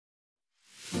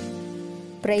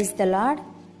Praise the lord.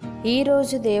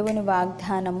 ఈరోజు దేవుని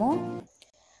వాగ్దానము,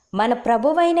 మన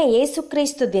ప్రభువైన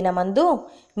యేసుక్రీస్తు దినమందు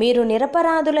మీరు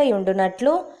నిరపరాధులై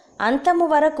ఉండునట్లు అంతము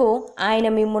వరకు ఆయన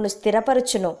మిమ్మును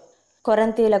స్థిరపరచును.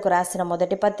 కొరింథీయులకు రాసిన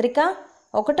మొదటి పత్రిక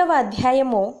 1వ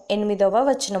అధ్యాయము 8వ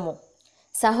వచనము.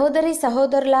 సహోదరి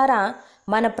సహోదరులారా,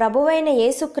 మన ప్రభువైన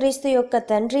యేసుక్రీస్తు యొక్క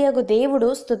తండ్రియగు దేవుడు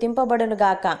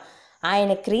స్తుతింపబడునుగాక.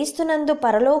 ఆయన క్రీస్తునందు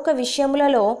పరలోక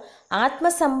విషయములలో ఆత్మ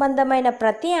సంబంధమైన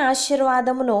ప్రతి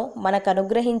ఆశీర్వాదమును మనకు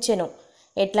అనుగ్రహించెను.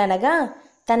 ఎట్లనగా,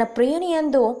 తన ప్రియుని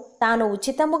యందు తాను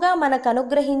ఉచితముగా మనకు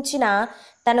అనుగ్రహించిన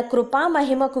తన కృపా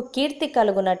మహిమకు కీర్తి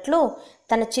కలుగునట్లు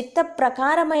తన చిత్త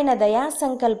ప్రకారమైన దయా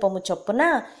సంకల్పము చొప్పున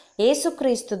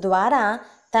యేసుక్రీస్తు ద్వారా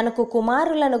తనకు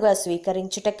కుమారులనుగా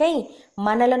స్వీకరించుటకై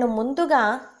మనలను ముందుగా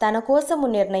తన కోసము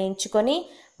నిర్ణయించుకొని,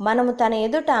 మనము తన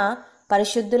ఎదుట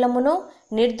పరిశుద్ధులమును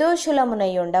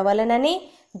నిర్దోషులమునై ఉండవలనని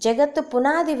జగత్తు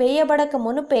పునాది వేయబడక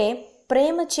మునుపే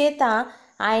ప్రేమ చేత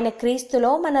ఆయన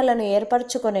క్రీస్తులో మనలను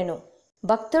ఏర్పరచుకొనెను.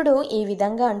 భక్తుడు ఈ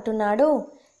విధంగా అంటున్నాడు: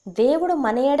 దేవుడు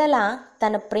మన ఎడల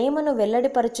తన ప్రేమను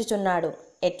వెల్లడిపరచుచున్నాడు.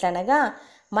 ఎట్లనగా,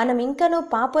 మనం ఇంకనూ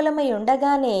పాపులమై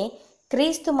ఉండగానే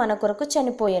క్రీస్తు మన కొరకు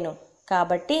చనిపోయెను.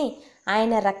 కాబట్టి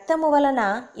ఆయన రక్తము వలన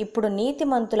ఇప్పుడు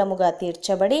నీతిమంతులముగా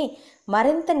తీర్చబడి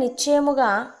మరింత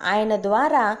నిశ్చయముగా ఆయన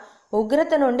ద్వారా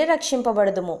ఉగ్రత నుండి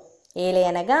రక్షింపబడుదుము.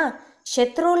 ఏలయనగా,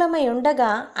 శత్రువులమై ఉండగా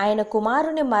ఆయన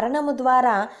కుమారుని మరణము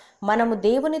ద్వారా మనము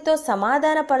దేవునితో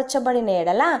సమాధానపరచబడిన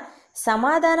ఎడల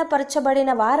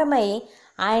సమాధానపరచబడిన వారమై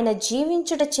ఆయన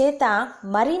జీవించుట చేత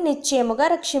మరీ నిశ్చయముగా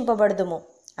రక్షింపబడుదుము.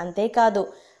 అంతేకాదు,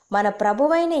 మన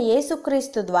ప్రభువైన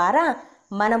యేసుక్రీస్తు ద్వారా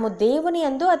మనము దేవుని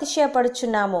యందు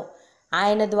అతిశయపడుచున్నాము.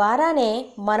 ఆయన ద్వారానే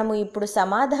మనము ఇప్పుడు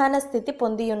సమాధాన స్థితి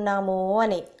పొంది ఉన్నాము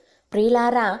అని.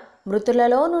 ప్రియులారా,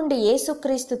 మృతులలో నుండి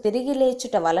యేసుక్రీస్తు తిరిగి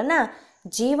లేచుట వలన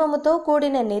జీవముతో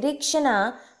కూడిన నిరీక్షణ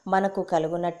మనకు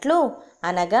కలుగునట్లు,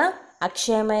 అనగా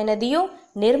అక్షయమైనదియు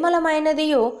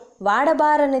నిర్మలమైనదియు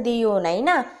వాడబారనిదియునైన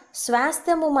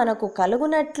స్వాస్థ్యము మనకు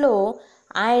కలుగునట్లు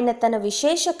ఆయన తన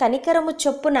విశేష కనికరము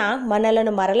చొప్పున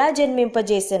మనలను మరలా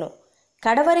జన్మింపజేసెను.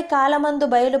 కడవరి కాలమందు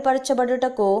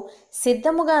బయలుపరచబడుటకు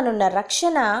సిద్ధముగానున్న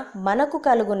రక్షణ మనకు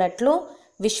కలుగునట్లు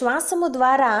విశ్వాసము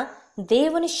ద్వారా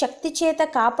దేవుని శక్తి చేత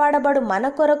కాపాడబడు మన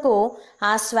కొరకు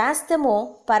ఆ స్వాస్థ్యము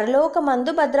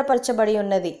పరలోకమందు భద్రపరచబడి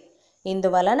ఉన్నది.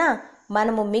 ఇందువలన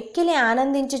మనము మిక్కిలి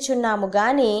ఆనందించుచున్నాము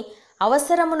గాని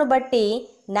అవసరమును బట్టి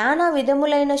నానా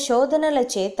విధములైన శోధనల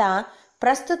చేత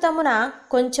ప్రస్తుతమున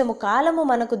కొంచెము కాలము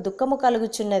మనకు దుఃఖము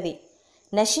కలుగుచున్నది.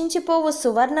 నశించిపోవు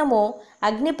సువర్ణము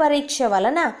అగ్ని పరీక్ష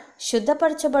వలన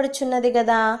శుద్ధపరచబడుచున్నది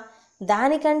గదా.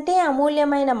 దానికంటే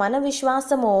అమూల్యమైన మన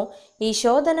విశ్వాసము ఈ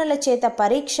శోధనల చేత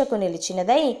పరీక్షకు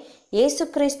నిలిచినదై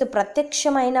యేసుక్రీస్తు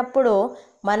ప్రత్యక్షమైనప్పుడు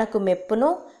మనకు మెప్పును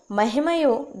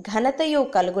మహిమయు ఘనతయు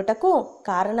కలుగుటకు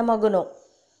కారణమగును.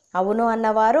 అవును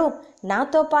అన్నవారు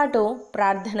నాతో పాటు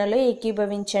ప్రార్థనలో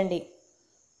ఏకీభవించండి.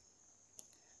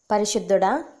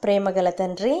 పరిశుద్ధుడా, ప్రేమగల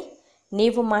తండ్రి,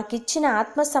 నీవు మాకిచ్చిన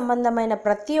ఆత్మ సంబంధమైన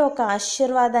ప్రతి ఒక్క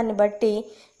ఆశీర్వాదాన్ని బట్టి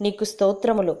నీకు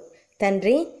స్తోత్రములు.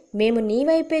 తండ్రి, మేము నీ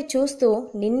వైపే చూస్తూ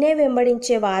నిన్నే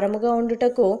వెంబడించే వారముగా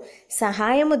ఉండుటకు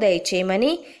సహాయము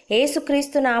దయచేయమని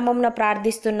యేసుక్రీస్తు నామమున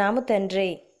ప్రార్థిస్తున్నాము తండ్రి.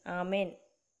 ఆమెన్.